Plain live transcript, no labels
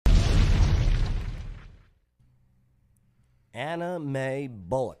Anna Mae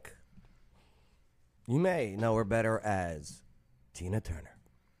Bullock. You may know her better as Tina Turner.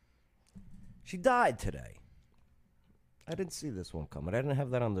 She died today. I didn't see this one coming. I didn't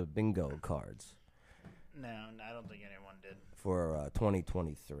have that on the bingo cards. No, I don't think anyone did. For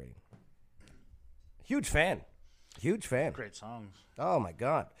 2023. Huge fan. Huge fan. Great songs. Oh my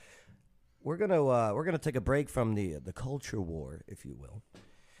God. We're gonna take a break from the culture war, if you will,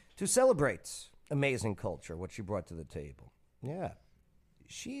 to celebrate amazing culture, what she brought to the table. Yeah.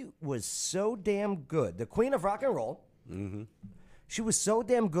 She was so damn good. The queen of rock and roll. Mm-hmm. She was so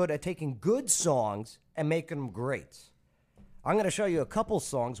damn good at taking good songs and making them great. I'm going to show you a couple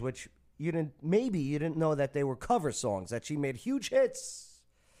songs which you didn't know that they were cover songs, that she made huge hits.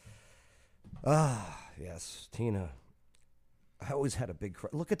 Ah, yes, Tina. I always had a big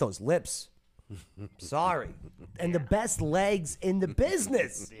crush. Look at those lips. Sorry. And the best legs in the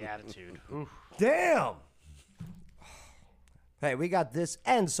business. The attitude. Oof. Damn. Hey, we got this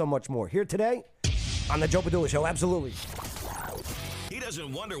and so much more here today on the Joe Padula Show. Absolutely. He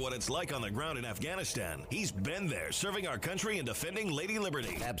doesn't wonder what it's like on the ground in Afghanistan. He's been there, serving our country and defending Lady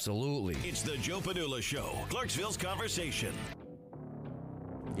Liberty. Absolutely. It's the Joe Padula Show, Clarksville's conversation.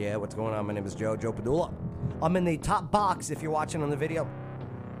 Yeah, what's going on? My name is Joe Padula. I'm in the top box if you're watching on the video.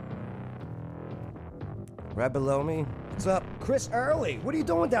 Right below me. What's up? Chris Early. What are you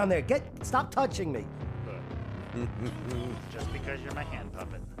doing down there? Stop touching me. Just because you're my hand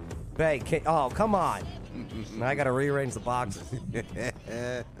puppet. Bay, oh, come on. I got to rearrange the boxes.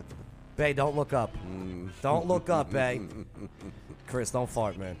 Bay, don't look up. Don't look up, Bay. Chris, don't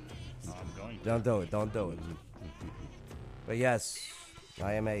fart, man. Oh, I'm going to. Don't do it. Don't do it. But yes,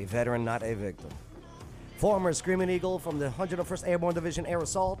 I am a veteran, not a victim. Former Screaming Eagle from the 101st Airborne Division Air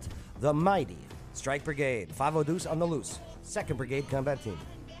Assault, the mighty Strike Brigade, 5 Deuce on the loose, 2nd Brigade Combat Team.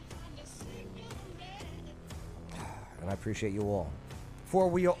 And I appreciate you all. For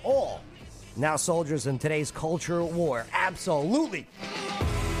we are all now soldiers in today's culture war. Absolutely.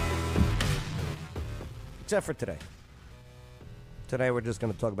 Except for today. Today we're just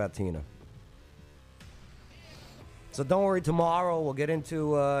going to talk about Tina. So don't worry, tomorrow we'll get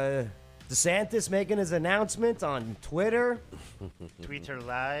into DeSantis making his announcement on Twitter. Twitter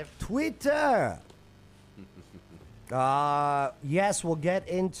live. Twitter. Yes, we'll get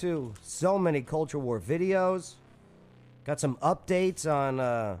into so many culture war videos. Got some updates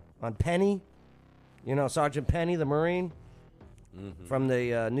on Penny. You know, Sergeant Penny, the Marine from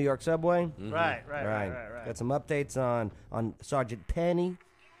the New York subway. Mm-hmm. Right. Got some updates on Sergeant Penny.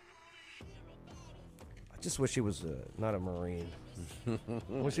 I just wish he was not a Marine. I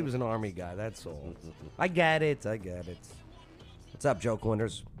wish he was an Army guy, that's all. I get it. What's up, Joke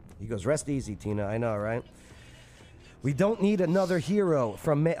Wonders? He goes, rest easy, Tina. I know, right? We don't need another hero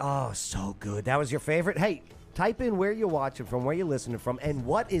from me. Oh, so good. That was your favorite? Hey, type in where you're watching from, where you're listening from, and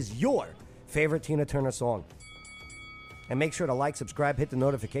what is your favorite Tina Turner song. And make sure to like, subscribe, hit the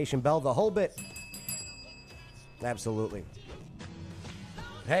notification bell, the whole bit. Absolutely.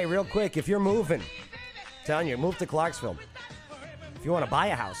 Hey, real quick, if you're moving, I'm telling you, move to Clarksville. If you want to buy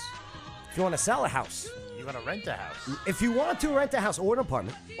a house, if you want to sell a house, You want to rent a house. if you want to rent a house or an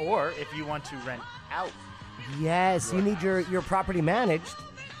apartment, Or if you want to rent out. yes, you need your property managed.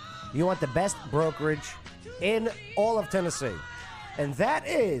 You want the best brokerage in all of Tennessee. And that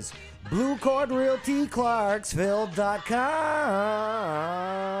is Blue Cord Realty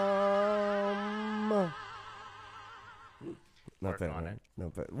Clarksville.com. Not Work bad, on right? it.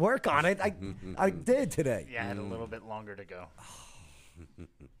 Not bad. Work on it. I did today. Yeah, I had a little bit longer to go.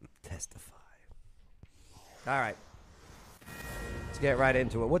 Testify. All right. Let's get right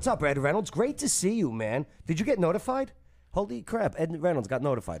into it. What's up, Ed Reynolds? Great to see you, man. Did you get notified? Holy crap. Ed Reynolds got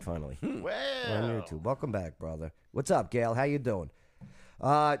notified finally. On Well, YouTube. Welcome back, brother. What's up, Gail? How you doing?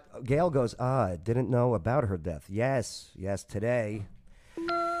 Gail goes, I didn't know about her death. Yes, today.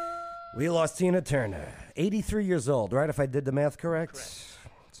 We lost Tina Turner. 83 years old, right? If I did the math correct.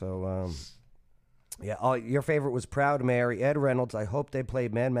 So, yeah. Oh, your favorite was Proud Mary. Ed Reynolds, I hope they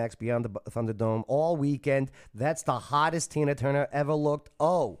played Mad Max Beyond the Thunderdome all weekend. That's the hottest Tina Turner ever looked.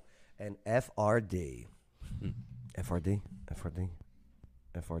 Oh, and FRD. FRD?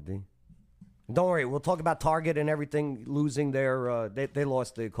 Don't worry, we'll talk about Target and everything losing their, they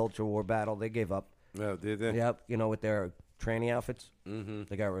lost the culture war battle. They gave up. Oh, did they? Yep, you know, with their tranny outfits. Mm-hmm.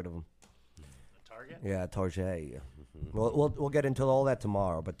 They got rid of them. Target? Yeah, Target. We'll get into all that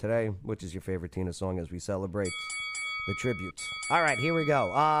tomorrow. But today, which is your favorite Tina song as we celebrate the tributes? All right, here we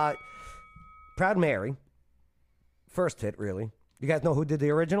go. Proud Mary. First hit, really. You guys know who did the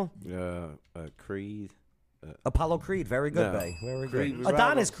original? Creed. Apollo Creed. Very good, No. Bay. Very Creed good. Revival.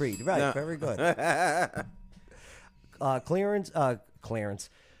 Adonis Creed. Right, No. very good. Clearance,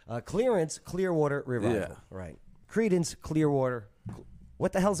 Clearwater Revival. Yeah. Right. Credence, Clearwater.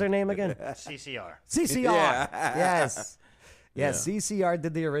 What the hell's their name again? CCR. CCR. Yeah. Yes. Yes, Yeah. CCR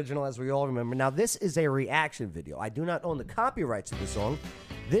did the original, as we all remember. Now, this is a reaction video. I do not own the copyrights to the song.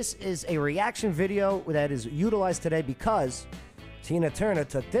 This is a reaction video that is utilized today because Tina Turner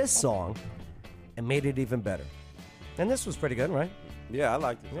took this song and made it even better. And this was pretty good, right? Yeah, I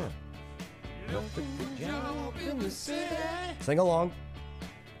like it. Yeah. Sing along.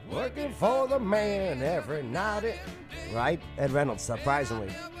 Working for the man every night. Right? Ed Reynolds, surprisingly.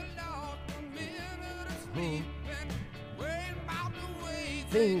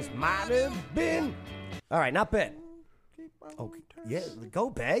 Things might have been. All right, not bad. Okay, yeah, go,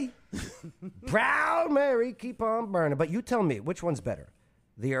 Bay. Proud Mary, keep on burning. But you tell me, which one's better?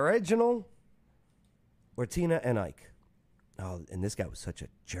 The original or Tina and Ike? Oh, and this guy was such a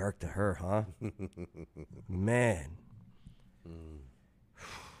jerk to her, huh? Man.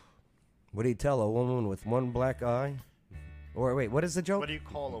 What do you tell a woman with one black eye? Or wait, what is the joke? What do you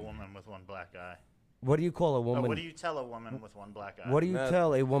call a woman with one black eye? What do you call a woman? What do you tell a woman with one black eye? What do you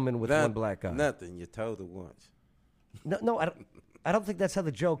tell a woman with one black eye? Nothing. You told her once. No, I don't think that's how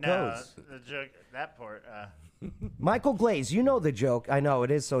the joke No, goes. the joke, that part. Michael Glaze, you know the joke. I know,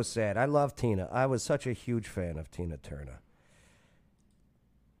 it is so sad. I love Tina. I was such a huge fan of Tina Turner.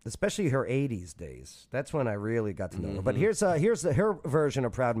 Especially her 80s days. That's when I really got to know her. But here's her version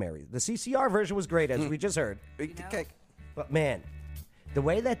of Proud Mary. The CCR version was great, as we just heard. Eat the cake. But man, the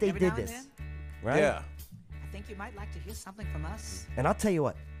way that they Every did now and this, then, right? Yeah. I think you might like to hear something from us. And I'll tell you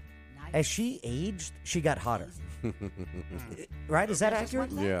what, Nice. as she aged, she got hotter. Right? Is that Just one accurate?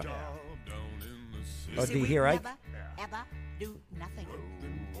 thing. Yeah. Oh, See, do you we hear Ike? never, ever do nothing.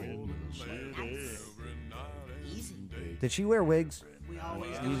 Nice. Easy. Did she wear wigs? We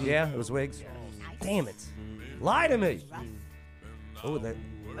always do. Yeah, it was wigs. Nice. Damn it. Lie to me. Rough. Oh, that.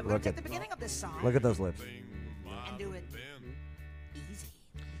 But we'll Look take at the beginning of this song look at those lips. and do it easy.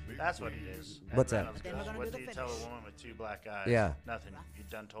 That's what it is. What's that? Reynolds Then we're goes, gonna what do do the you tell a finish. woman with two black eyes? Yeah. Nothing. You've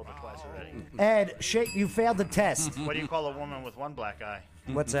done told her twice already. Ed, shake. You failed the test. What do you call a woman with one black eye?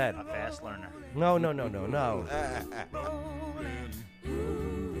 What's that? A fast learner. No.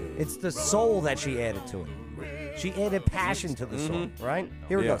 It's the soul that she added to it. She added passion to the song, right?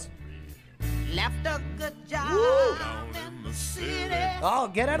 Here it Yeah. goes. Left a good job in the city. Oh,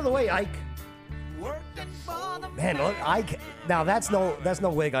 get out of the way, Ike. Working for the Man, look, Ike. Now that's no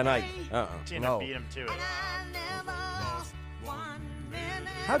wig on Ike. Tina No. beat him to it. I never lost 1 minute.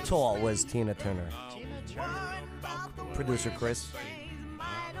 How tall was Tina Turner? Tina Turner. Worrying about the Producer way Chris. things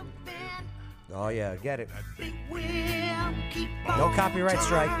might have been. Oh yeah, get it. We'll keep No on copyright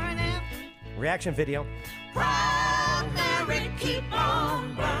strike. turning. Reaction video. Proud Mary, keep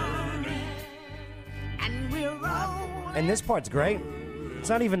on burning. And we're rolling. And this part's great. It's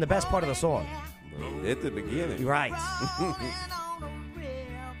not even the best part of the song. At the beginning. You're right. on a river.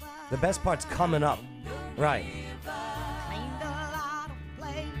 The best part's coming up. Right. Cleaned a lot of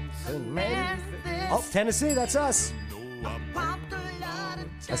plates. Memphis. Oh, Tennessee, that's us. Pumped a lot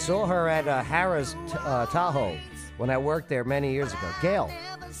of I saw her at Harrah's Tahoe when I worked there many years ago. Gail,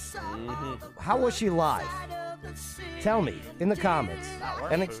 never saw how was she live? of the city. Tell me in the comments.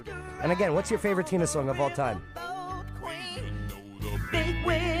 And again, what's your favorite Tina song of all time? Boat queen. Big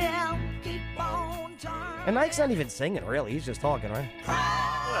wheel, keep on turning. And Ike's not even singing, really. He's just talking, right?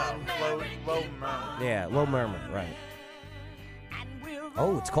 Well, low murmur. Yeah, low murmur, right. And we're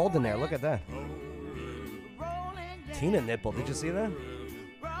Oh, it's cold in there. Look at that. rolling, yeah, Tina nipple. Did you see that?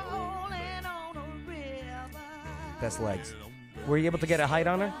 rolling on a river. Best legs. Were you able to get a height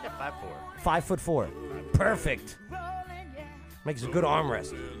on her? Yeah, 5'4". 5'4". Perfect. Rolling, yeah, Makes a good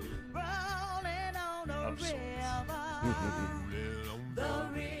armrest. rolling on a Of sorts.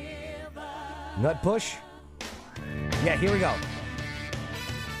 Nut push. Yeah, here we go.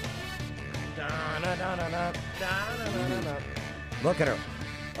 Look at her.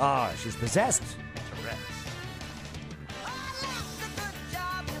 Ah, she's possessed. Tourette's.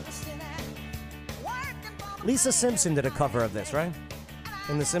 Lisa Simpson did a cover of this, right?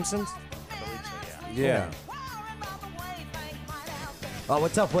 In The Simpsons? I believe so, yeah. Yeah. Oh,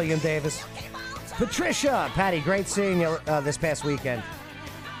 what's up, William Davis? Patricia! Patty, great seeing you this past weekend.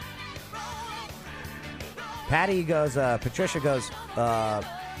 Patty goes, Patricia goes,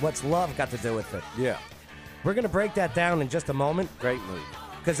 what's love got to do with it? Yeah. We're going to break that down in just a moment Great movie.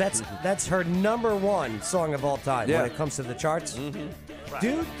 because that's her number one song of all time Yeah. when it comes to the charts. Right.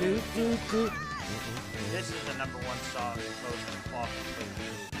 Do, do, do, do. This is the number one song most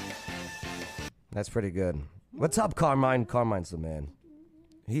often played. That's pretty good. What's up, Carmine? Carmine's the man.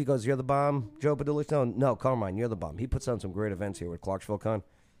 He goes, "You're the bomb, Joe Padula." No, Carmine, you're the bomb. He puts on some great events here with Clarksville Con.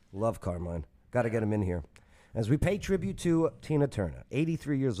 Love Carmine. Got to get him in here. As we pay tribute to Tina Turner,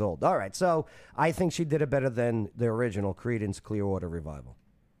 83 years old. All right, so I think she did it better than the original Creedence Clearwater Revival.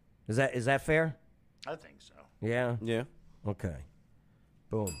 Is that fair? I think so. Yeah? Yeah. Okay.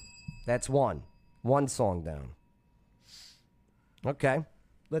 Boom. That's one. One song down. Okay.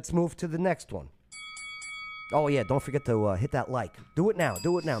 Let's move to the next one. Oh, yeah, don't forget to hit that like. Do it now.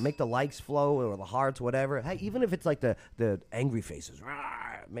 Do it now. Make the likes flow or the hearts, whatever. Hey, even if it's like the angry faces.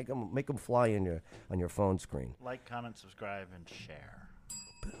 Rawr, make them fly on your phone screen. Like, comment, subscribe, and share.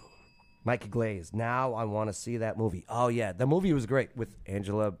 Mikey Glaze. Now I want to see that movie. Oh, yeah. The movie was great with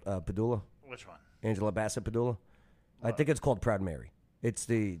Angela Padula. Which one? Angela Bassett Padula. I think it's called Proud Mary. It's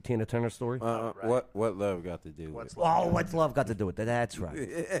the Tina Turner story. What love got to do with it? What's love got to do with it? That's right.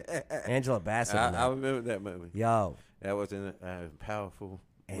 Angela Bassett. I remember that movie. Yo, That was a powerful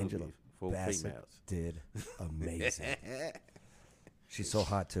Angela movie for Bassett females. did amazing. She's so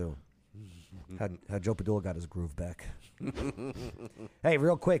hot too. How Joe Padula got his groove back. Hey,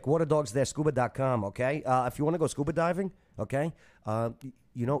 real quick, waterdogs-scuba.com, okay? If you want to go scuba diving, okay?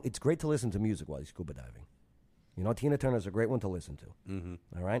 It's great to listen to music while you're scuba diving. Tina Turner's a great one to listen to. Mm-hmm.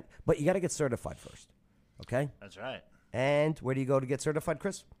 All right? But you got to get certified first, okay? That's right. And where do you go to get certified,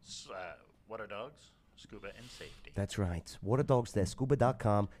 Chris? Water Dogs, Scuba and Safety. That's right.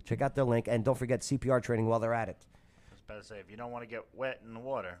 Waterdogs-scuba.com. Check out their link. And don't forget CPR training while they're at it. I was about to say, if you don't want to get wet in the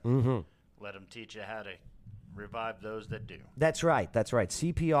water, let them teach you how to revive those that do. That's right. That's right.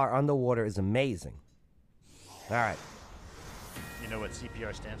 CPR underwater is amazing. All right. You know what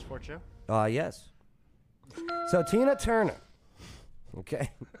CPR stands for, Joe? Yes. So Tina Turner. Okay.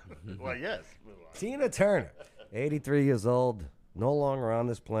 Well, yes. Tina Turner, 83 years old, no longer on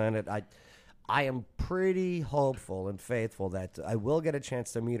this planet. I am pretty hopeful and faithful that I will get a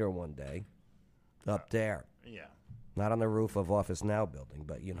chance to meet her one day up there. Yeah. Not on the roof of Office Now building,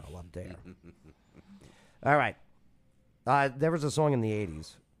 but, up there. All right. There was a song in the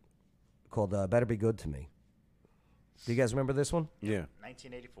 80s called Better Be Good to Me. Do you guys remember this one? Yeah.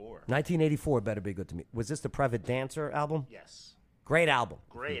 1984. 1984, Better Be Good to Me. Was this the Private Dancer album? Yes. Great album.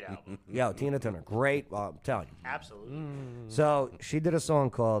 Great album. Yo, Tina Turner, great. I'm telling you. Absolutely. So she did a song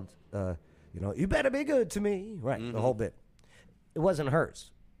called, You Better Be Good to Me. Right, the whole bit. It wasn't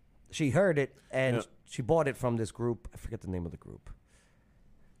hers. She heard it, and she bought it from this group. I forget the name of the group.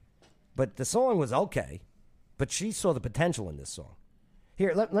 But the song was okay, but she saw the potential in this song.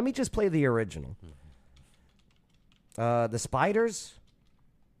 Here, let me just play the original. The Spiders.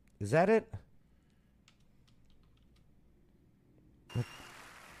 Is that it?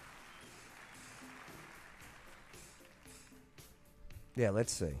 Yeah,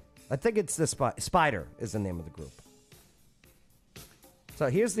 let's see. I think it's the Spider is the name of the group. So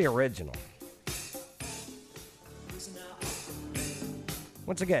here's the original.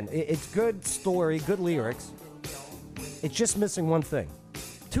 Once again, it's good story, good lyrics. It's just missing one thing.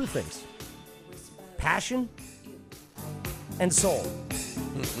 Two things. Passion and soul.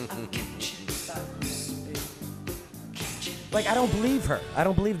 Like, I don't believe her. I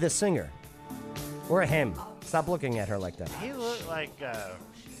don't believe this singer. Or him. Stop looking at her like that. He looked like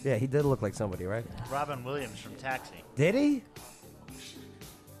Yeah, he did look like somebody, right? Robin Williams from Taxi. Did he?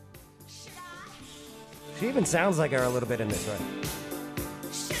 She even sounds like her a little bit in this, right?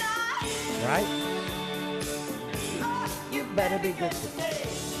 Right? You better be good.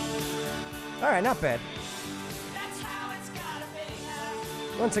 All right, not bad.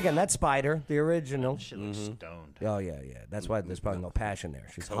 Once again, that's Spider, the original. She looks stoned. Oh, yeah. That's why there's probably no passion there.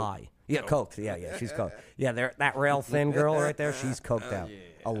 She's high. Yeah, coked. Yeah, she's coked. Yeah, that rail thin girl right there, she's coked out.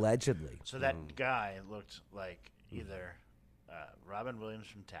 Allegedly. So that guy looked like either Robin Williams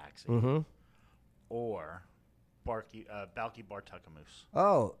from Taxi or Balky Bartukamoose.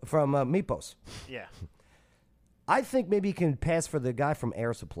 Oh, from Meepos. Yeah. I think maybe you can pass for the guy from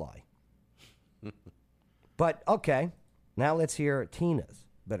Air Supply. But, okay. Now let's hear Tina's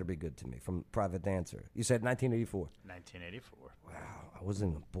Better Be Good to Me from Private Dancer. You said 1984. 1984. Wow, I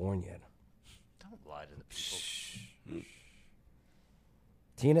wasn't even born yet. Don't lie to the people.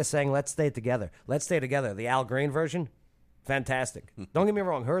 Tina sang Let's Stay Together. Let's Stay Together, the Al Green version, fantastic. Don't get me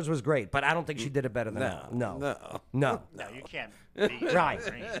wrong, hers was great, but I don't think she did it better than Al. No. No, you can't beat Right.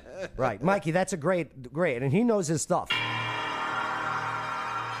 Green. Right. Mikey, that's a great, and he knows his stuff.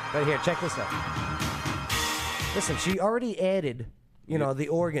 But here, check this out. Listen, she already added, the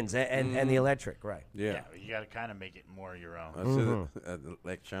organs and the electric, right? Yeah. You got to kind of make it more your own. An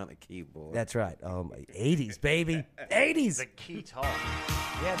electronic keyboard. That's right. 80s, baby. 80s. The guitar.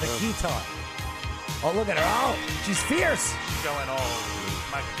 Yeah, the guitar. Oh, look at her. Oh, she's fierce. She's going all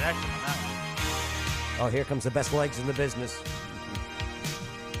Michael Jackson on that one. Oh, here comes the best legs in the business.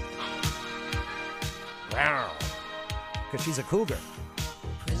 Wow. Because she's a cougar.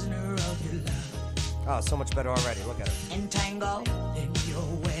 Prisoner of your love. Oh, so much better already. Look at her. Entangled in your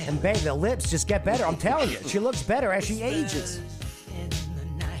web. And babe, the lips just get better. I'm telling you. She looks better as she ages. In the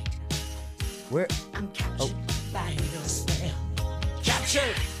night, Where? I'm captured by your spell.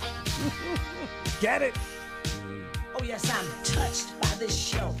 Captured! Get it? Oh yes, I'm touched by this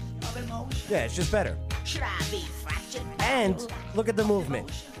show of emotion. Yeah, it's just better. Should I be fractured? And look at the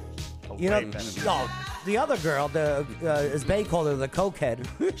movement. Oh, You know, way better. the other girl, as Bay called her, the cokehead,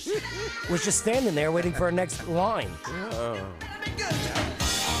 was just standing there waiting for her next line.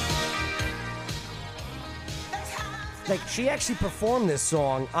 Like, she actually performed this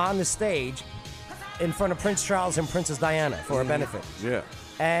song on the stage in front of Prince Charles and Princess Diana for her benefit. Yeah.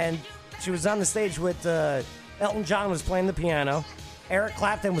 And she was on the stage with Elton John was playing the piano. Eric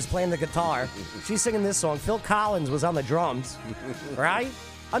Clapton was playing the guitar. She's singing this song. Phil Collins was on the drums. Right?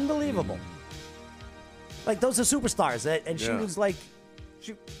 Unbelievable. Like, those are superstars. And she Yeah. was like,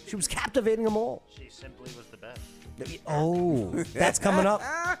 she was captivating them all. She simply was the best. Oh, that's coming up.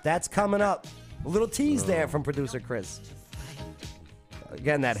 That's coming up. A little tease there from producer Chris.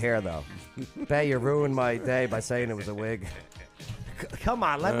 Again, that hair, though. Bay, you ruined my day by saying it was a wig. Come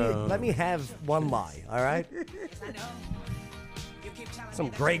on, let me have one lie, all right? Some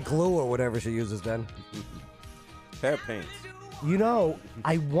gray glue or whatever she uses then. Hair paint. You know,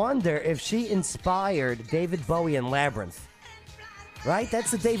 I wonder if she inspired David Bowie in Labyrinth. Right?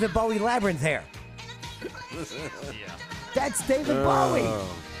 That's the David Bowie Labyrinth hair. Yeah. That's David Bowie.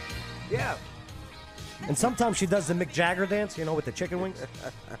 Yeah. And sometimes she does the Mick Jagger dance, you know, with the chicken wings.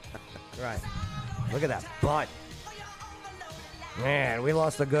 Right. Look at that butt. Man, we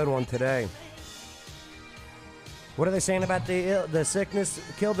lost a good one today. What are they saying about the sickness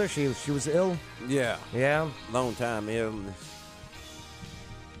killed her? She was ill? Yeah. Yeah? Long time illness.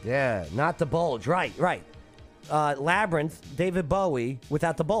 Yeah, not the bulge. Right. Labyrinth, David Bowie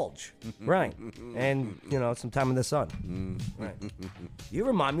without the bulge. Right. And, you know, some time in the sun. Right. You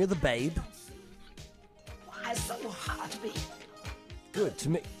remind me of the Babe. Why so hard to be? Good to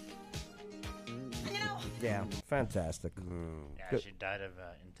me. You know, Yeah, fantastic. Yeah, Good. she died of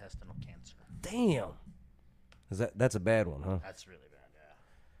intestinal cancer. Damn. That's a bad one, huh? That's really bad,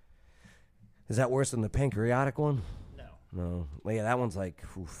 yeah. Is that worse than the pancreatic one? No. No. Well, yeah, that one's like,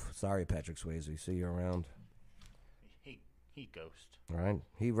 oof, sorry, Patrick Swayze. See you around. He ghost. All right.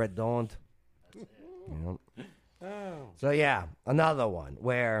 He Red Dawned. That's it. Yep. So, yeah, another one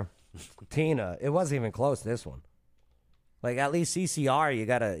where Tina, it wasn't even close, this one. Like, at least CCR, you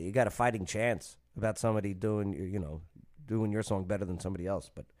got a fighting chance about somebody doing your song better than somebody else.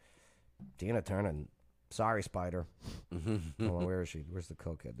 But Tina Turner, sorry, Spider. Hold on, where is she? Where's the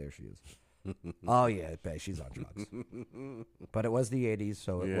cokehead? There she is. Oh, yeah, she's on drugs. But it was the 80s,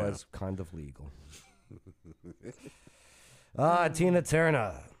 so it was kind of legal. Tina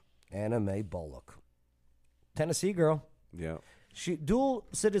Turner, Anna Mae Bullock. Tennessee girl. Yeah. She dual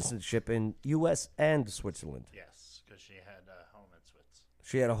citizenship in U.S. and Switzerland. Yes, because she had a home in Switzerland.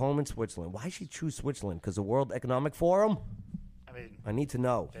 She had a home in Switzerland. Why did she choose Switzerland? Because the World Economic Forum? I mean, I need to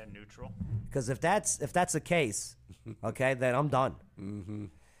know. they're neutral. Because if that's the case, okay, then I'm done.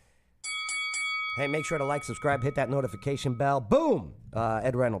 Hey, make sure to like, subscribe, hit that notification bell. Boom!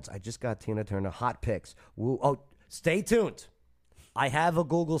 Ed Reynolds, I just got Tina Turner hot picks. Woo. Oh, stay tuned. I have a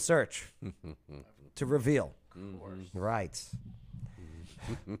Google search to reveal. Right.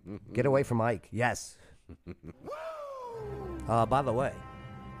 Get away from Ike. Yes. By the way,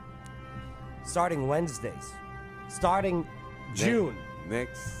 starting Wednesdays, starting June,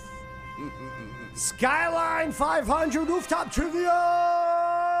 Next. Skyline 500 Rooftop Trivia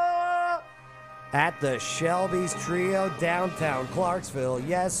at the Shelby's Trio downtown Clarksville.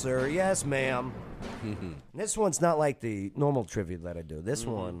 Yes, sir. Yes, ma'am. This one's not like the normal trivia that I do. This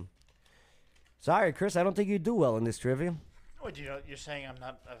one. Sorry, Chris, I don't think you do well in this trivia. What, you're saying I'm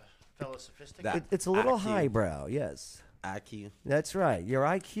not a fellow sophisticated? It's a little IQ. highbrow, yes. IQ. That's right. Your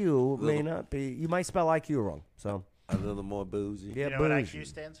IQ may not be. You might spell IQ wrong. So, A little more boozy. yeah, You know what bougie. IQ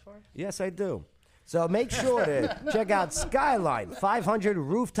stands for? Yes, I do. So make sure to check out Skyline 500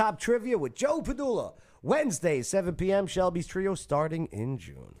 Rooftop Trivia with Joe Padula. Wednesday, 7 p.m. Shelby's Trio starting in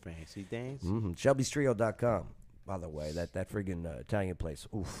June. Fancy dance. Shelby'sTrio.com. By the way, that friggin' Italian place.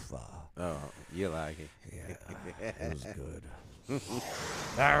 Oof. Oh, you like it. Yeah, it was good.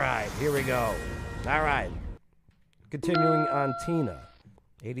 All right, here we go. All right. Continuing on Tina.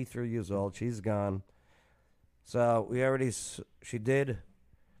 83 years old. She's gone. So we already, she did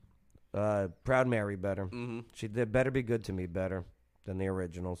Proud Mary better. She did Better Be Good to Me better than the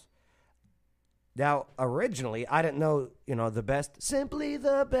originals. Now, originally, I didn't know, the best, Simply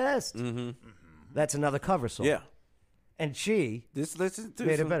the Best. That's another cover song. Yeah. And she Just listen to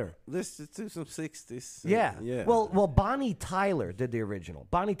made some, it better. Listen to some 60s. Yeah. Yeah. Well, Bonnie Tyler did the original.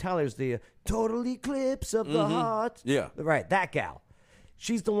 Bonnie Tyler's the Total Eclipse of the Heart. Yeah. Right, that gal.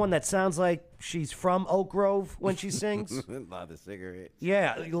 She's the one that sounds like she's from Oak Grove when she sings. A lot of cigarettes.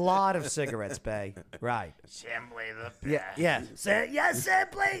 Yeah, a lot of cigarettes, Bay. Right. Simply the best. Yeah.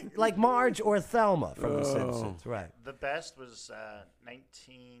 Simply. Like Marge or Thelma from The Simpsons. Right. The best was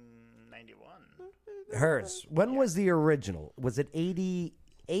 1991. Hers. When was the original? Was it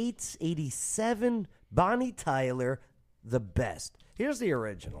 88, 87? Bonnie Tyler, the best. Here's the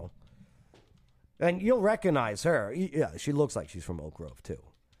original. And you'll recognize her. Yeah, she looks like she's from Oak Grove, too.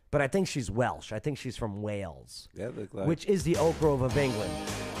 But I think she's Welsh. I think she's from Wales. That look like. Which is the Oak Grove of England.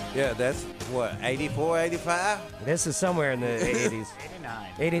 Yeah, that's what, 84, 85? This is somewhere in the 80s. 89.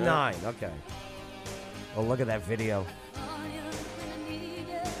 89, okay. Oh, look at that video.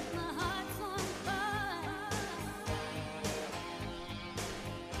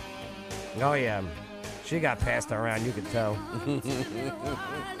 Oh, yeah. She got passed around, you could tell. It's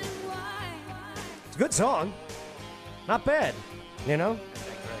a good song. Not bad, Is that correct?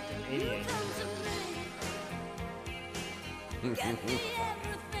 In 88.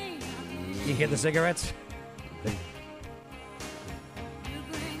 You hear the cigarettes?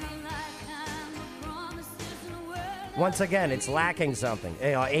 Once again, it's lacking something.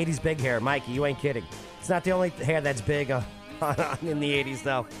 80s big hair. Mikey, you ain't kidding. It's not the only hair that's big in the 80s,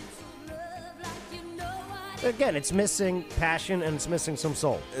 though. Again, it's missing passion and it's missing some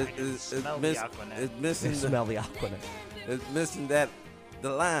soul. Smell the Aquanet. It's missing Smell the Aquanet. It's missing the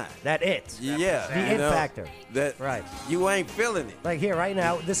line. That it. Yeah, The you it know, factor. That Right. You ain't feeling it. Like here, right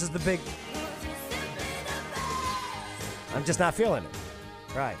now, this is the big... I'm just not feeling it.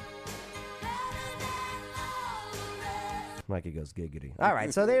 Right. Mikey goes giggity. All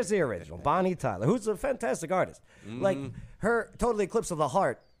right, so there's the original. Bonnie Tyler, who's a fantastic artist. Like, her Total Eclipse of the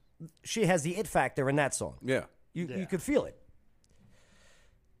Heart, she has the it factor in that song. Yeah. You could feel it.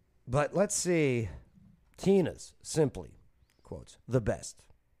 But let's see. Tina's, simply, quotes, the best.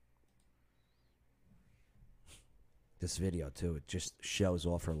 This video, too, it just shows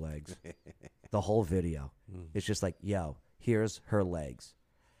off her legs. The whole video. It's just like, yo, here's her legs.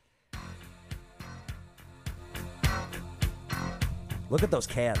 Look at those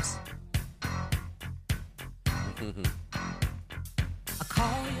calves. I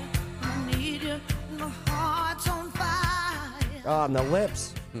call you, I need you, my heart's on fire. Oh, and the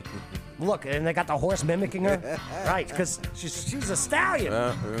lips. Look, and they got the horse mimicking her. Right, because she's a stallion.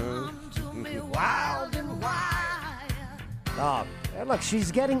 Come to me wild and wild. Oh, and look,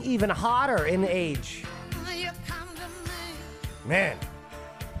 she's getting even hotter in age. You come to me. Man.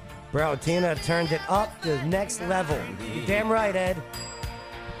 Bro, Tina turned it up to the next level. You're damn right, Ed.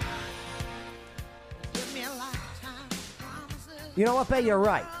 Give me a lifetime promises. You know what, Bay? You're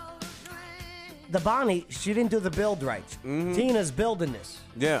right. The Bonnie, she didn't do the build right. Tina's building this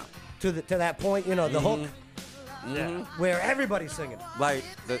Yeah. to that point, the hook, where everybody's singing. Like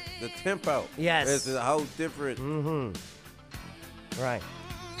the tempo. Yes. It's a whole different. Right.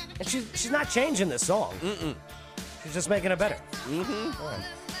 And she's not changing this song. She's just making it better. Right.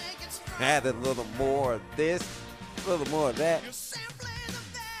 Add a little more of this, a little more of that. Simply the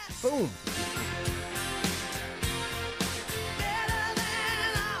best. Boom. Better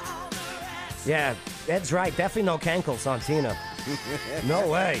than all the rest. Yeah, Ed's right. Definitely no cankles on Tina. No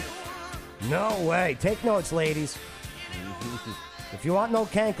way. No way. Take notes, ladies. If you want no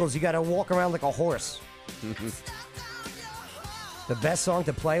cankles, you got to walk around like a horse. The best song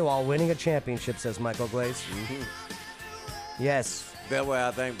to play while winning a championship, says Michael Glaze. Yes. That way,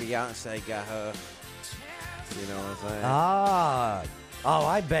 I think Beyonce got her. You know what I'm saying? Oh,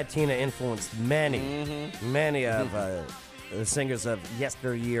 I bet Tina influenced many of the singers of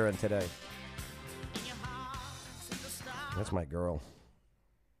yesteryear and today. That's my girl.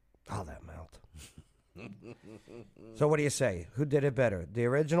 Oh, that mouth. So what do you say? Who did it better? The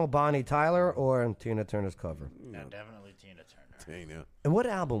original Bonnie Tyler or Tina Turner's cover? No, definitely Tina Turner. Tina. And what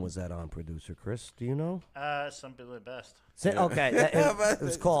album was that on, producer Chris? Do you know? Simply the best. Okay, it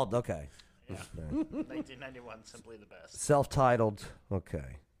was called, okay. Yeah. 1991, Simply the best. Self-titled,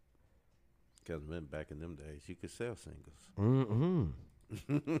 okay. Because back in them days, you could sell singles. I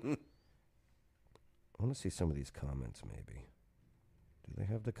want to see some of these comments, maybe. Do they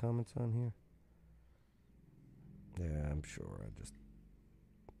have the comments on here? Yeah, I'm sure.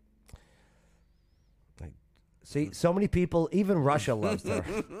 See, so many people, even Russia loves her.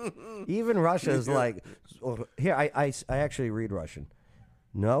 Even Russia is like, here, I actually read Russian.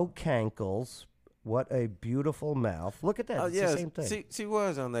 No cankles. What a beautiful mouth. Look at that. Oh, It's yeah. the same thing. She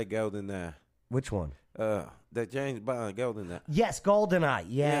was on that Golden Which one? that James Bond Golden Yes, Goldeneye.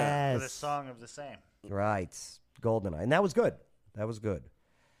 Yes. For the song of the same. Right. Goldeneye. And that was good. That was good.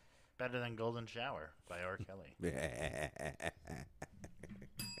 Better than Golden Shower by R. Kelly.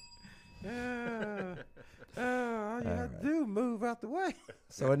 All you have to do move out the way.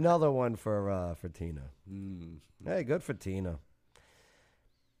 So another one for Tina. Hey, good for Tina.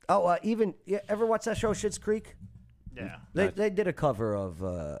 Oh, ever watch that show Schitt's Creek? Yeah. They did a cover of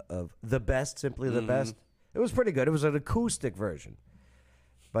The Best, Simply the Best. It was pretty good. It was an acoustic version,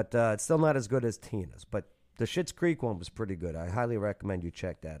 but it's still not as good as Tina's. But the Schitt's Creek one was pretty good. I highly recommend you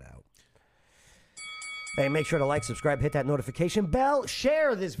check that out. Hey, make sure to like, subscribe, hit that notification bell,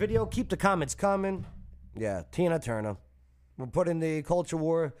 share this video, keep the comments coming. Yeah, Tina Turner. We're putting the culture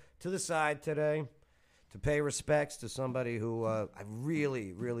war to the side today to pay respects to somebody who I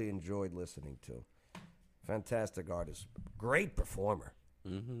really, really enjoyed listening to. Fantastic artist. Great performer.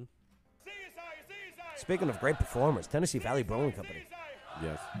 Mm-hmm. Speaking of great performers, Tennessee Valley Brewing Company.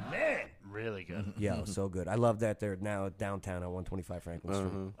 Yes. Man. Really good. Yeah, so good. I love that they're now downtown on 125 Franklin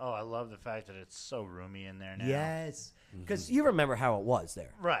Street. Oh, I love the fact that it's so roomy in there now. Yes. Because you remember how it was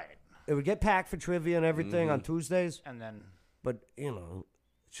there. Right. It would get packed for trivia and everything on Tuesdays, And then, but,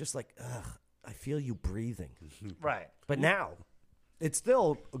 it's just like, ugh, I feel you breathing. right. But now, it's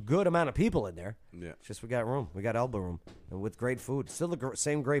still a good amount of people in there. Yeah. It's just we got room. We got elbow room. And with great food. Still the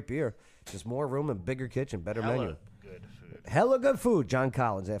same great beer. Just more room and bigger kitchen, better Hella menu. good food. Hella good food. John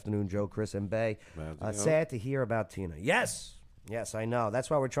Collins, Afternoon Joe, Chris, and Bay. Well, Sad to hear about Tina. Yes. Yes, I know.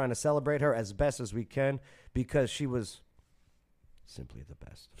 That's why we're trying to celebrate her as best as we can because she was simply the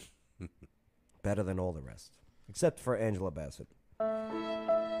best. Better than all the rest. Except for Angela Bassett.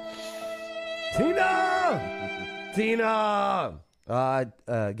 Tina! Tina!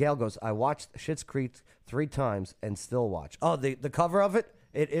 Gail goes, I watched Schitt's Creek 3 times and still watch. Oh, the cover of it?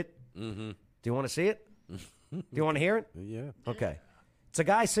 Do you want to see it? Do you want to hear it? Yeah. Okay. It's a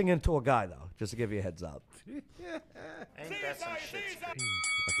guy singing to a guy, though, just to give you a heads up. Ain't that some shit?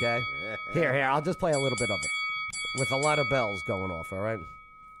 Okay? Here, I'll just play a little bit of it. With a lot of bells going off, all right?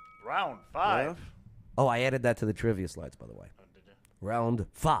 Round 5. Oh, I added that to the trivia slides, by the way. Oh, did you? Round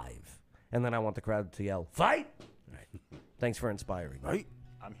 5. And then I want the crowd to yell, fight! Thanks for inspiring me. Right.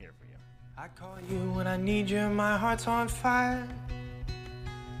 I'm here for you. I call you when I need you, my heart's on fire.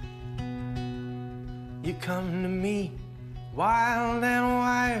 You come to me, wild and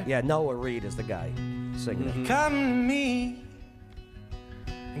wired. Yeah, Noah Reed is the guy singing it. Come to me,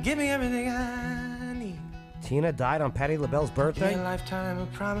 and give me everything I need. Tina died on Patti LaBelle's Give me birthday? a lifetime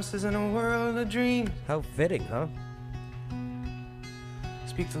of promises and a world of dreams. How fitting, huh?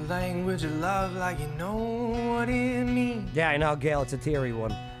 Speak the language of love like you know what it means. Yeah, I know, Gail. It's a teary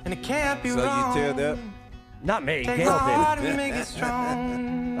one. And it can't be So wrong. you teared up? Not me. Take Gail my heart did. and make it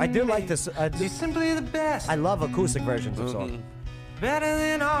strong. I do like this. You're simply the best. I love acoustic versions of songs. Better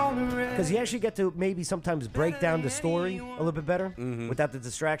than all the rest. Because you actually get to maybe sometimes break down the story a little bit better without the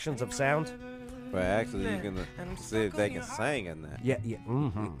distractions of sound. But actually, you can see if they can sing in that. Yeah.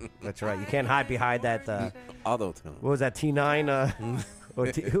 That's right. You can't hide behind that. Auto tune. What was that, T9? Or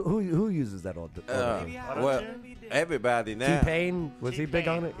who uses that all the time? Well, everybody now. T-Pain? Was he big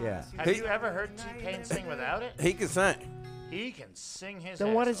on it? Yeah. Have you ever heard T-Pain sing without it? He can sing. He can sing his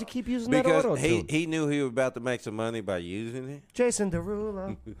Then why ass does he off. keep using that Because auto tune? he knew he was about to make some money by using it. Jason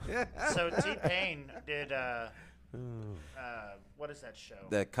Derulo. So T-Pain did, what is that show?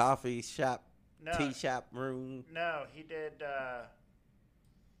 The coffee shop, No. tea shop room. No, he did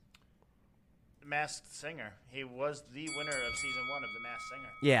The Masked Singer. He was the winner of season 1 of The Masked Singer.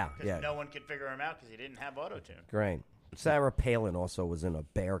 Yeah, Because yeah. no one could figure him out because he didn't have auto-tune. Great. Sarah Palin also was in a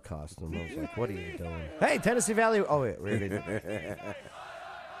bear costume. I was like, what are you doing? Hey, Tennessee Valley. Oh, wait. Really?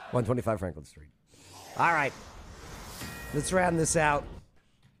 125 Franklin Street. All right. Let's round this out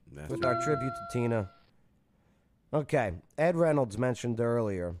with our tribute to Tina. Okay. Ed Reynolds mentioned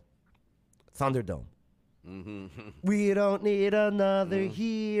earlier Thunderdome. We don't need another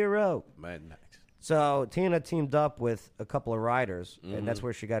hero. Mad Max. So Tina teamed up with a couple of writers, and that's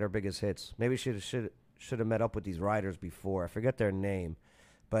where she got her biggest hits. Maybe she should have met up with these writers before. I forget their name,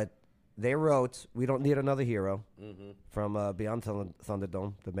 but they wrote "We Don't Need Another Hero" from Beyond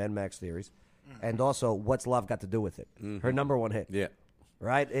Thunderdome, the Mad Max series, and also "What's Love Got to Do with It?" Her number one hit. Yeah.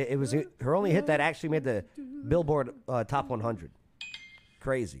 Right? It was her only hit that actually made the Billboard Top 100.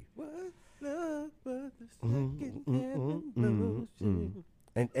 Crazy.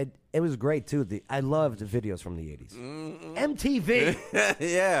 And it was great, too. I loved videos from the 80s. MTV.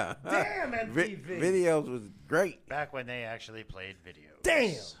 Yeah. Damn, MTV. Videos was great. Back when they actually played videos.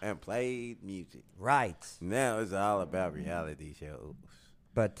 Damn. And played music. Right. Now it's all about reality shows.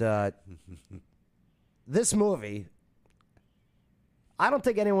 But this movie, I don't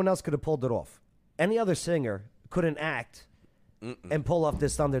think anyone else could have pulled it off. Any other singer couldn't act and pull off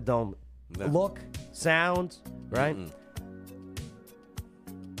this Thunderdome look, sound, right?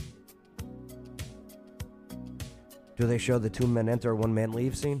 Do they show the 2 men enter, 1 man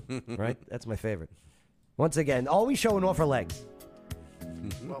leave scene? Right? That's my favorite. Once again, always showing off her legs.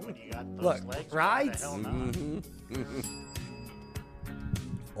 Well, when you got those Look, legs, right? why the hell not?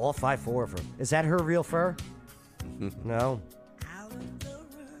 All 5'4" of her. Is that her real fur? No. Out of the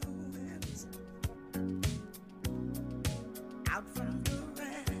ruins, out from the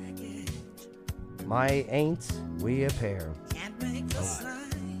wreckage, My ain't we a pair. can't make the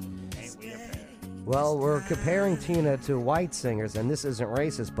signs Ain't we a pair? Well, we're comparing Tina to white singers, and this isn't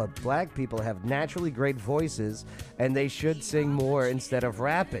racist, but black people have naturally great voices, and they should sing more instead of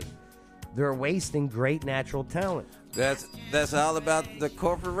rapping. They're wasting great natural talent. That's all about the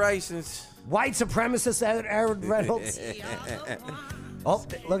corporations. White supremacist Aaron Reynolds. Oh,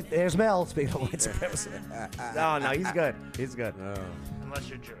 look, there's Mel. Speaking of white supremacist. No, he's good. He's good. Unless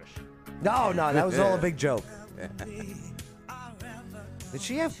you're Jewish. No, that was all a big joke. Did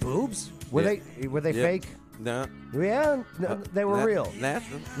she have boobs? Were Yeah. they Yeah. fake? No. Yeah, no, they were real.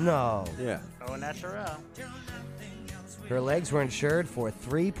 Natural. No. Yeah. Oh, natural. Her legs were insured for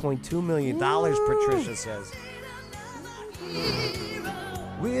 $3.2 million, Patricia says.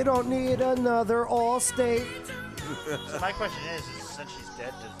 We don't need another Allstate. So my question is since she's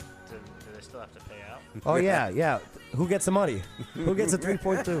dead, do they still have to pay out? Oh, yeah. Who gets the money? Who gets the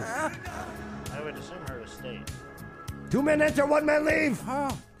 3.2? I would assume her estate. 2 men enter, 1 man leave.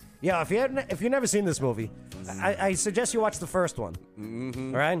 Yeah, if you've never seen this movie, I suggest you watch the first one.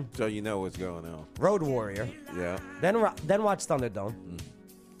 All right? So you know what's going on. Road Warrior. Yeah. Then watch Thunderdome.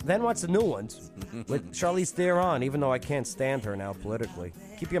 Then watch the new ones with Charlize Theron, even though I can't stand her now politically.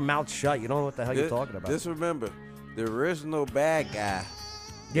 Keep your mouth shut. You don't know what the hell you're talking about. Just remember, the original bad guy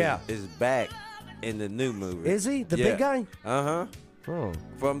Yeah. is back in the new movie. Is he? The big guy? Uh-huh. Oh.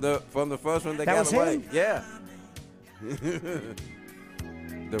 From the first one that That got was away. him? Yeah.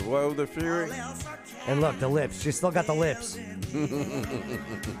 The Road of the Fury. And look, the lips. She's still got the lips.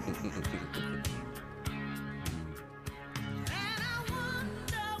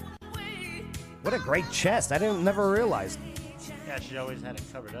 What a great chest. I never realized. Yeah, she always had it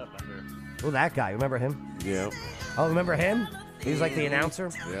covered up under. Oh, that guy. Remember him? Yeah. Oh, remember him? He's like the announcer.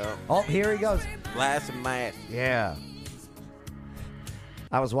 Yeah. Oh, here he goes. Last and match. Yeah.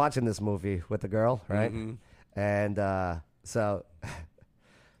 I was watching this movie with the girl, right? And so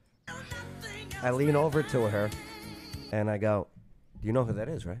I lean over to her and I go, "Do you know who that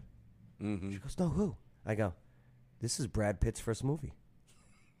is, right?" She goes, "No, who?" I go, "This is Brad Pitt's first movie."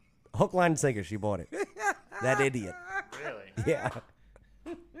 Hook, line, and sinker, she bought it. That idiot. Really? Yeah.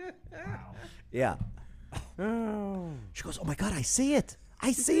 Yeah. She goes, "Oh my God, I see it.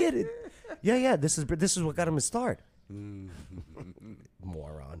 I see it." Yeah. This is what got him his start.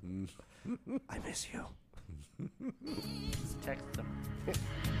 Moron. I miss you. Text them.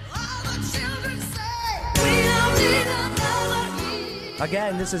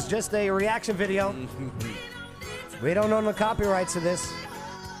 Again, this is just a reaction video. We don't own the copyrights to this.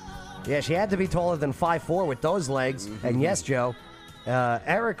 Yeah, she had to be taller than 5'4" with those legs. And yes, Joe,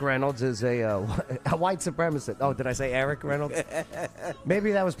 Eric Reynolds is a white supremacist. Oh, did I say Eric Reynolds?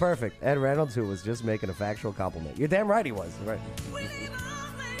 Maybe that was perfect. Ed Reynolds, who was just making a factual compliment. You're damn right he was. Right.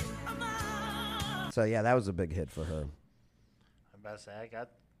 So, yeah, that was a big hit for her. I'm about to say, I got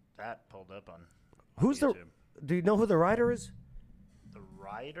that pulled up on Who's the... YouTube. Do you know who the writer is? The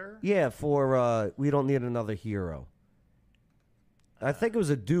writer? Yeah, for We Don't Need Another Hero. I think it was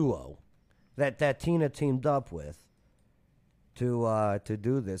a duo that Tina teamed up with to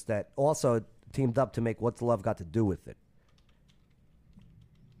do this, that also teamed up to make What's Love Got to Do with It.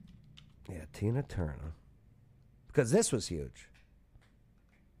 Yeah, Tina Turner. Because this was huge.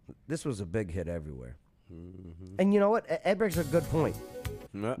 This was a big hit everywhere. And you know what? Ed brings a good point.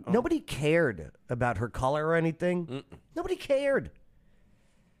 Nobody cared about her color or anything. Nobody cared.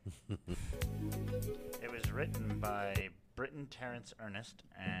 It was written by Britton Terrence Ernest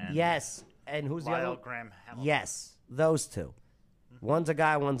and Yes. And who's the Lyle other? Graham Hamilton. Yes, those two. One's a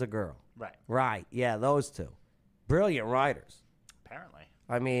guy, one's a girl. Right. Right. Yeah, those two. Brilliant writers. Apparently.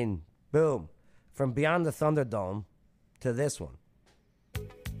 I mean, boom. From Beyond the Thunderdome to this one.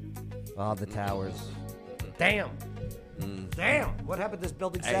 Oh, the towers. Damn. Damn, what happened to this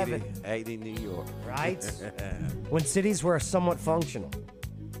building 7? 80 New York. Right? When cities were somewhat functional.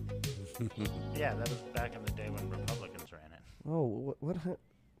 Yeah, that was back in the day when Republicans ran it. Oh,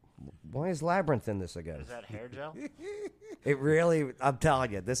 why is Labyrinth in this again? Is that hair gel? It really, I'm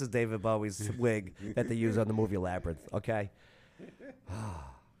telling you, this is David Bowie's wig that they use on the movie Labyrinth, okay?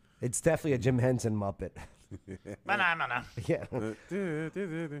 It's definitely a Jim Henson Muppet. Banana. Yeah.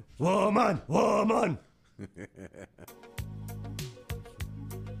 Woman, woman.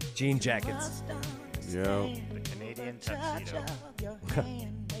 Jean jackets. Yo. The Canadian tuxedo.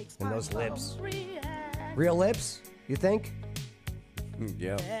 And those lips. Real lips, you think?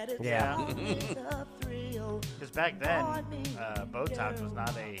 Yeah. Yeah. Because back then, Botox was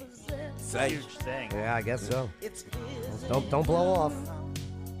not a huge thing. Yeah, I guess so. Don't blow off.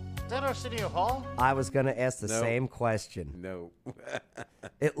 Is that Arsenio Hall? I was going to ask the No. same question. No.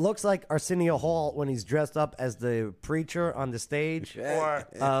 It looks like Arsenio Hall when he's dressed up as the preacher on the stage Or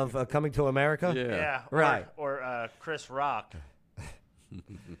of Coming to America. yeah, Right. Or Chris Rock.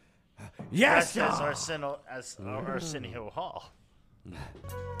 Yes, Dressed as Arsenio Hall.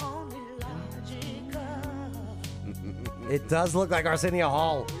 it does look like Arsenio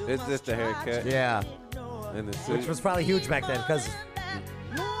Hall. It's just a haircut Yeah, and the suit. which was probably huge back then because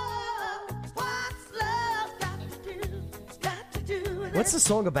what's the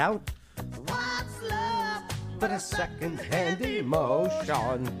song about? But a second-hand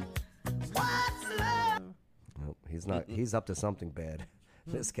emotion. Nope, he's not. He's up to something bad.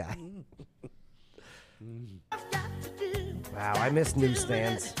 This guy. Wow, I miss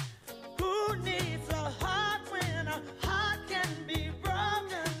newsstands.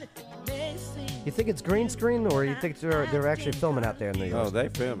 You think it's green screen, or you think they're actually filming out there in New York? Oh, they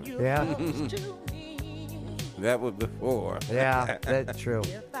filmed it. Yeah, That was before. yeah, that's true.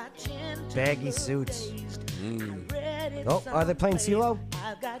 Baggy suits. Oh, are they playing CeeLo?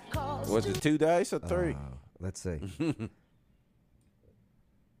 Was it 2 dice or 3? Let's see.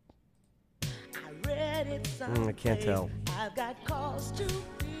 I can't tell. I've got cause to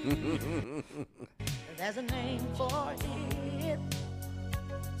be. There's a name for it.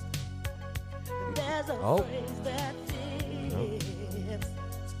 There's a Oh. phrase that fits.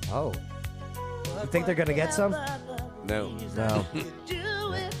 Oh, you think they're gonna get some? No. No.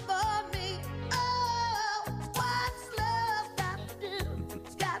 Do it for me. Oh, what's love got to do?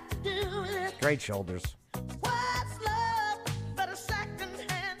 It's got to do with it. Great shoulders. What's love but a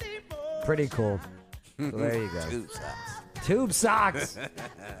second-hand emotion? Pretty cool. So there you go. Tube socks. Tube socks.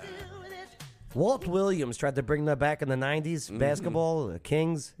 Walt Williams tried to bring that back in the 90s. Basketball, the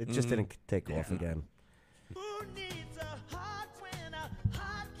Kings. It just didn't take off again. Who needs a heart when a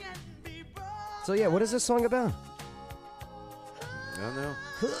heart can be broken? So yeah, what is this song about? I don't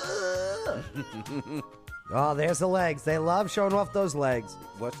know. Oh, there's the legs. They love showing off those legs.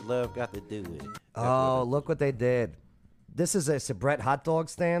 What's love got to do with it? Oh, look what they did. This is a Sabrett hot dog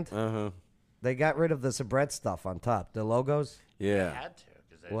stand. Uh-huh. They got rid of the Sabrett stuff on top, the logos. Yeah. Had to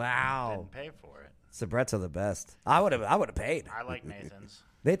because they Wow. didn't pay for it. Sabretts are the best. I would have paid. I like Nathan's.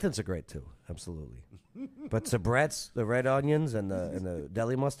 Nathan's are great too, absolutely. But Sabretts, the red onions and the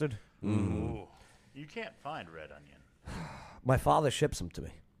deli mustard. Ooh, you can't find red onion. My father ships them to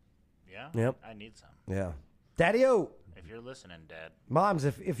me. Yeah. Yep. I need some. Yeah, Daddy-o, If you're listening, Dad. Moms,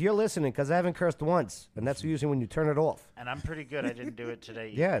 if you're listening, because I haven't cursed once, and that's usually when you turn it off. And I'm pretty good. I didn't do it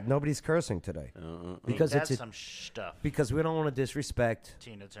today. Yeah, nobody's cursing today because That's it's some stuff. because we don't want to disrespect.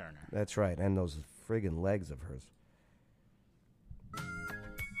 Tina Turner. That's right, and those friggin' legs of hers.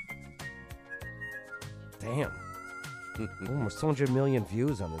 Damn. Almost 200 million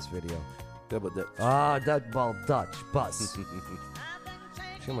views on this video. Double Dutch. Ah, Dutch bus.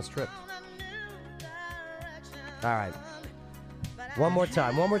 She almost tripped. All right. One more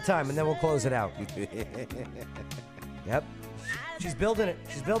time, and then we'll close it out. Yep. She's building it.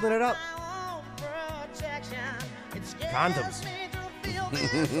 She's building it up. Condoms.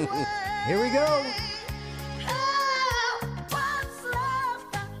 Here we go.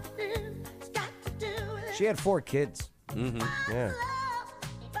 She had 4 kids. Mm-hmm.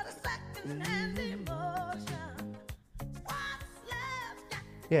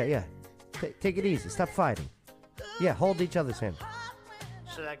 Yeah. Yeah. Take it easy. Stop fighting. Yeah, hold each other's hand.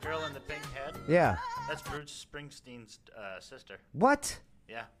 So that girl in the pink head? Yeah. That's Bruce Springsteen's sister. What?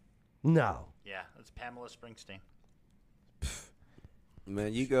 Yeah. No. Yeah, that's Pamela Springsteen.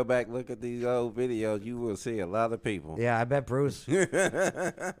 Man, you go back look at these old videos, you will see a lot of people. Yeah, I bet Bruce.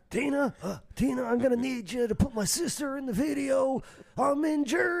 Tina, I'm going to need you to put my sister in the video. I'm in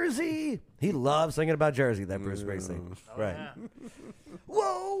Jersey. He loves singing about Jersey, that Bruce Springsteen. Oh, Right. Yeah.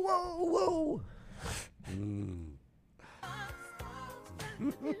 Whoa.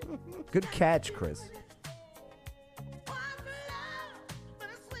 Good catch, Chris.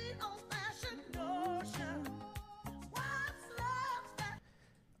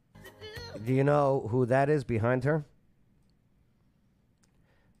 Do you know who that is behind her?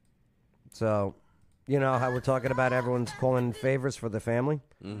 So, you know how we're talking about everyone's calling in favors for the family?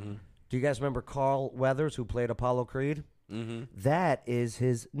 Mm-hmm. Do you guys remember Carl Weathers, who played Apollo Creed? Mm-hmm. That is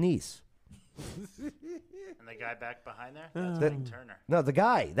his niece. And the guy back behind there? That's The- Ike Turner. No, the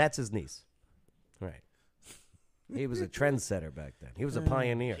guy, that's his niece. Right. He was a trendsetter back then. He was a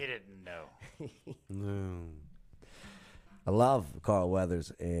pioneer. He didn't know. No. I love Carl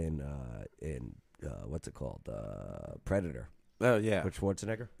Weathers in what's it called? Predator. Oh, yeah. With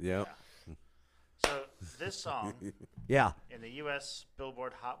Schwarzenegger? Yeah. So this song Yeah. in the U.S.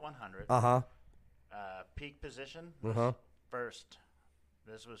 Billboard Hot 100, Uh-huh. peak position was Uh-huh. first.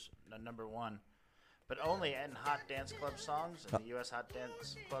 This was number one, but only in Hot Dance Club songs in the U.S. Hot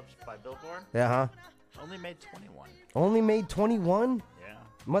Dance Clubs by Billboard. Yeah, huh? Only made 21. Only made 21? Yeah.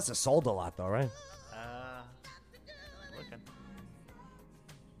 Must have sold a lot, though, right? Looking.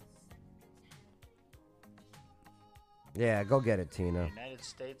 Yeah, go get it, Tina. United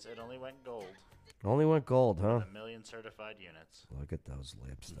States, it only went gold. Only went gold, huh? 1 million certified units. Look at those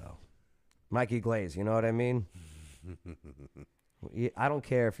lips, though. Mikey Glaze, you know what I mean? I don't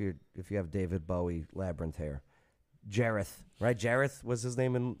care if you have David Bowie Labyrinth hair. Jareth, right? Jareth was his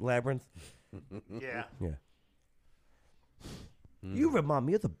name in Labyrinth? Yeah. Yeah. You remind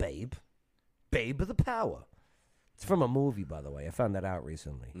me of the Babe. Babe of the Power. It's from a movie, by the way. I found that out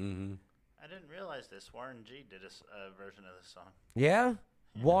recently. Mm-hmm. I didn't realize this. Warren G did a version of this song. Yeah?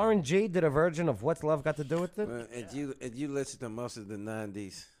 Warren G did a version of What's Love Got to Do with it? If you listen to most of the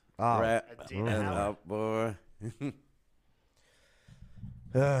 90s Oh. rap, Dina and Howard. boy.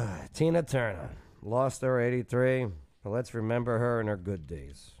 Tina Turner. Lost her 83. But let's remember her in her good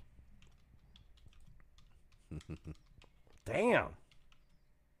days. Damn.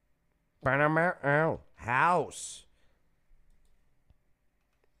 House.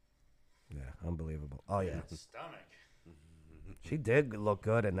 Yeah, unbelievable. Oh, yeah. Stomach. She did look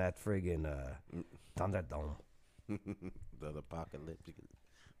good in that friggin' Thunderdome. The apocalyptic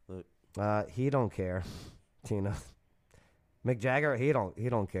look. He don't care, Tina. Mick Jagger, he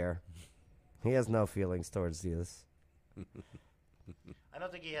don't care. He has no feelings towards this. I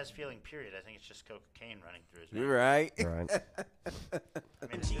don't think he has feeling, period. I think it's just cocaine running through his veins. You're right. Right. I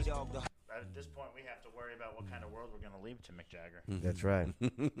mean, at this point, we have to worry about what kind of world we're going to leave to Mick Jagger. That's right.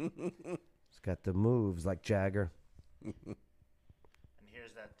 He's got the moves like Jagger. And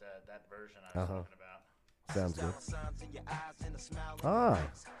here's that version I was talking about. Sounds good.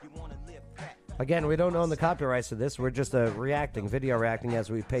 Again, we don't own the copyrights to this. We're just video reacting as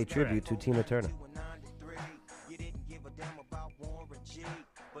we pay tribute to Tina Turner.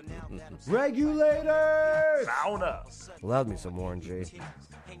 Regulators! Fauna! Love me some Warren G.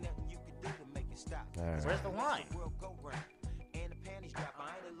 All right. Where's the line?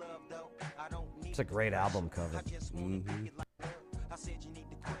 It's a great album cover. Mm-hmm.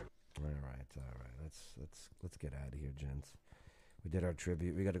 All right. Let's get out of here, gents. We did our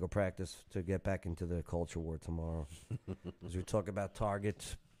tribute. We got to go practice to get back into the culture war tomorrow. As we talk about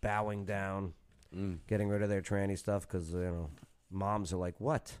Target bowing down, getting rid of their tranny stuff because moms are like,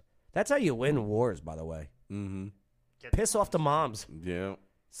 what? That's how you win wars, by the way. Mm-hmm. Piss off the moms. Yeah.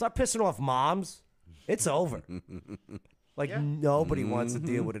 Start pissing off moms. It's over. Nobody wants to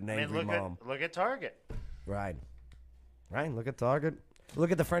deal with an I mean, angry mom. look at Target. Right. Look at Target.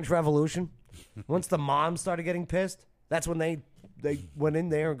 Look at the French Revolution. Once the moms started getting pissed, that's when they went in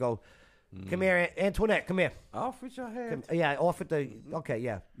there and go, come here, Antoinette, come here. Off with your head. Yeah, off with the, okay,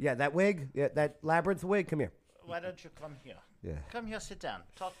 yeah, that wig, that labyrinth wig, come here. Why don't you come here? Yeah. Come here, sit down.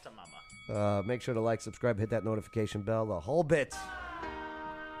 Talk to Mama. Make sure to like, subscribe, hit that notification bell, the whole bit.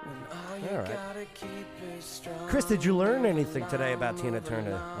 All right. Chris, did you learn anything today about Tina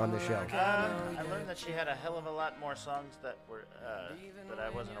Turner on the show? I learned that she had a hell of a lot more songs that were that I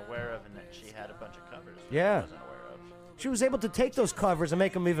wasn't aware of, and that she had a bunch of covers that Yeah. I wasn't aware of. She was able to take those covers and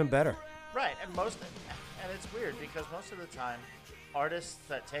make them even better. Right, and it's weird because most of the time, artists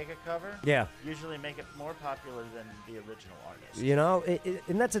that take a cover usually make it more popular than the original artist. You know,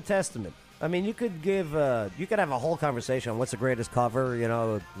 and that's a testament. I mean, you could have a whole conversation on what's the greatest cover. You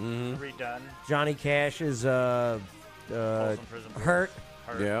know, Redone. Johnny Cash's Folsom Prison Blues. Hurt,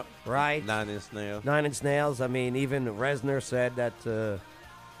 Yeah. right? 9 Inch Nails. 9 Inch Nails. I mean, even Reznor said that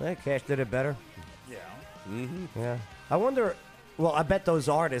Cash did it better. Yeah. Mm-hmm. Yeah. I wonder. Well, I bet those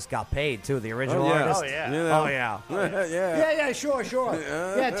artists got paid too. The original artists. Oh, yeah. You know. Oh yeah. Yeah. Yeah, sure.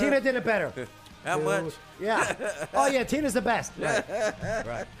 Yeah, Tina did it better. How much? Yeah. Oh, yeah, Tina's the best. Right.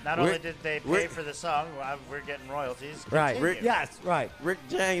 Right. Not only did they pay for the song, we're getting royalties. Right. Continue. Yes, right. Rick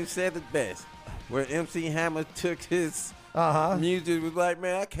James said it best. Where MC Hammer took his Uh-huh. music, was like,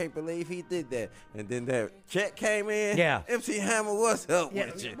 man, I can't believe he did that. And then that check came in. Yeah. MC Hammer, what's up Yeah,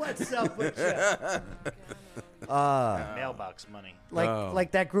 with you? what's up with you? Mailbox money.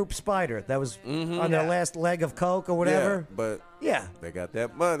 Like that group Spider that was on their last leg of coke or whatever. Yeah, but Yeah. they got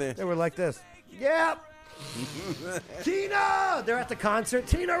that money. They were like this. Yep. Tina! They're at the concert.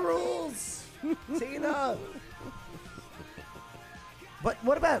 Tina rules. Tina. But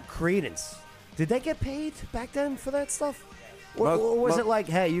what about Creedence? Did they get paid back then for that stuff? Or was it like,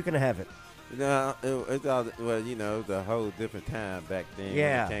 hey, you can have it? No, it's all, well, you know, it was a whole different time back then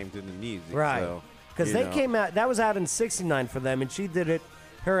Yeah. when it came to the music. Right. So, Because you they know. came out, that was out in 69 for them, and she did it,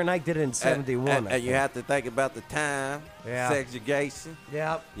 her and Ike did it in 71. I And you think. have to think about the time, Yeah. segregation.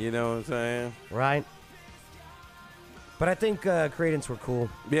 Yep. You know what I'm saying? Right. But I think Creedence were cool.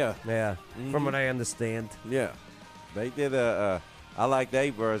 Yeah. Yeah. From what I understand. Yeah. They did I like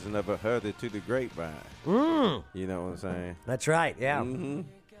their version of Heard It to the Grapevine. You know what I'm saying? That's right, yeah. Mm-hmm.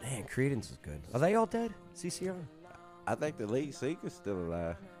 Man, Creedence is good. Are they all dead? CCR? I think the lead singer's still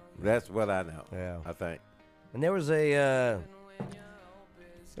alive. That's what I know. Yeah. I think. And there was a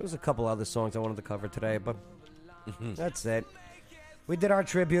couple other songs I wanted to cover today, but that's it. We did our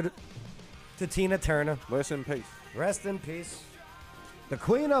tribute to Tina Turner. Rest in peace. Rest in peace. The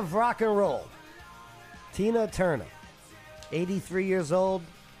queen of rock and roll, Tina Turner, 83 years old,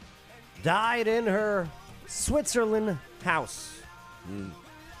 died in her Switzerland house.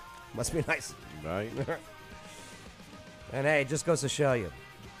 Must be nice. Right? And hey, it just goes to show you.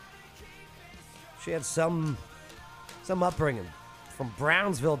 She had some upbringing from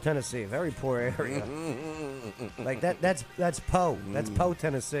Brownsville, Tennessee, a very poor area. Like that's Poe. That's Poe,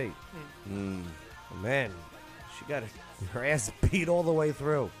 Tennessee. Man, she got her ass beat all the way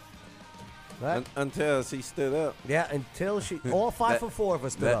through. That- Until she stood up. yeah, until all 5 for 4 of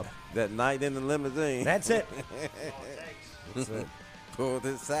us stood up. That night in the limousine. That's it. That's it. Pulled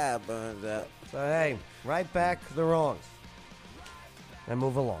his sideburns out. So hey, right back the wrongs and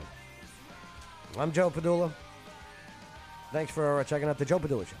move along. I'm Joe Padula. Thanks for checking out the Joe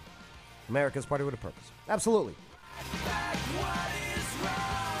Padula Show. America's Party with a Purpose. Absolutely.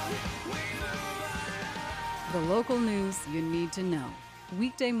 The local news you need to know.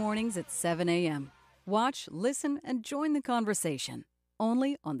 Weekday mornings at 7 a.m. Watch, listen, and join the conversation.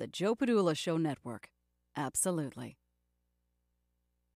 Only on the Joe Padula Show Network. Absolutely.